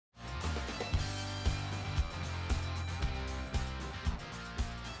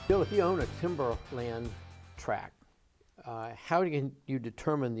Bill, if you own a timberland tract, how do you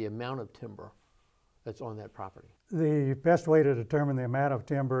determine the amount of timber that's on that property? The best way to determine the amount of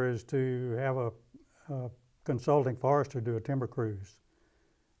timber is to have a consulting forester do a timber cruise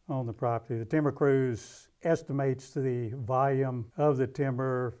on the property. The timber cruise estimates the volume of the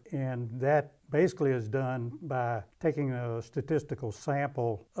timber, and that basically is done by taking a statistical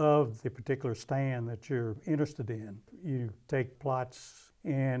sample of the particular stand that you're interested in. You take plots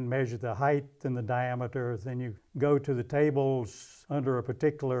and measure the height and the diameter, then you go to the tables under a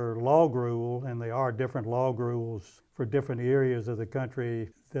particular log rule, and there are different log rules for different areas of the country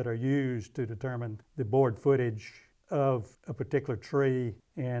that are used to determine the board footage of a particular tree.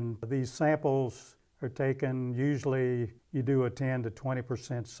 And these samples are taken, usually you do a 10 to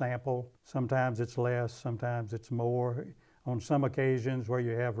 20% sample. Sometimes it's less, sometimes it's more. On some occasions where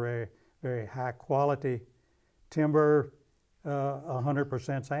you have very, very high quality timber,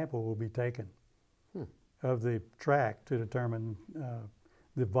 100% sample will be taken of the tract to determine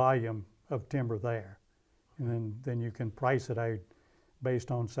the volume of timber there. And then you can price it out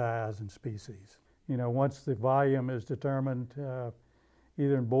based on size and species. You know, once the volume is determined,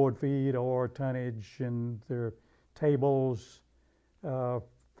 either in board feet or tonnage, and there are tables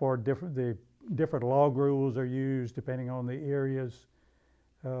for the different log rules are used depending on the areas.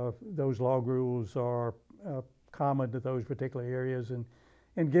 Those log rules are common to those particular areas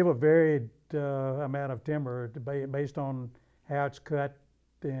and give a varied amount of timber based on how it's cut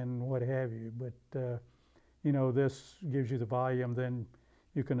and what have you. But you know, this gives you the volume. Then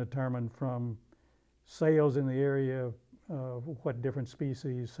you can determine from sales in the area what different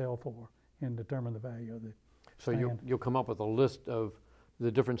species sell for and determine the value of the stand. So you'll come up with a list of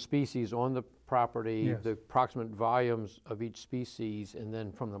the different species on the property, Yes. the approximate volumes of each species, and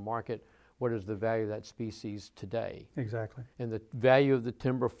then from the market, what is the value of that species today? Exactly. And the value of the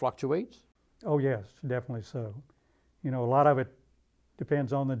timber fluctuates? Oh yes, definitely so. You know, a lot of it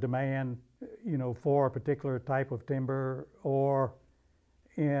depends on the demand, you know, for a particular type of timber, or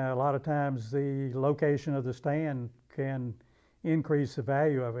a lot of times the location of the stand can increase the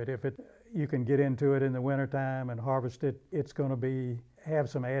value of it. If you can get into it in the wintertime and harvest it, it's going to have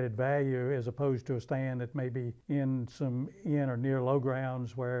some added value, as opposed to a stand that may be in or near low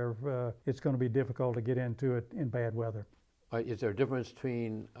grounds where it's going to be difficult to get into it in bad weather. Is there a difference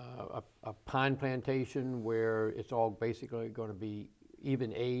between a pine plantation where it's all basically going to be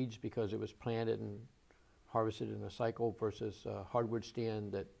even age because it was planted and harvested in a cycle, versus a hardwood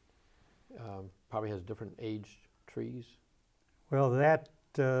stand that probably has different aged trees? Well,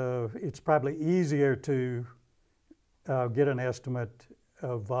 it's probably easier to get an estimate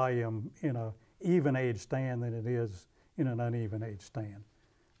of volume in an even age stand than it is in an uneven age stand.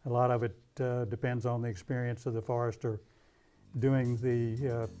 A lot of it depends on the experience of the forester doing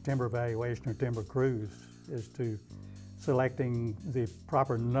the timber evaluation or timber cruise, as to selecting the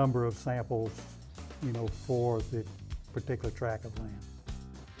proper number of samples, you know, for the particular tract of land.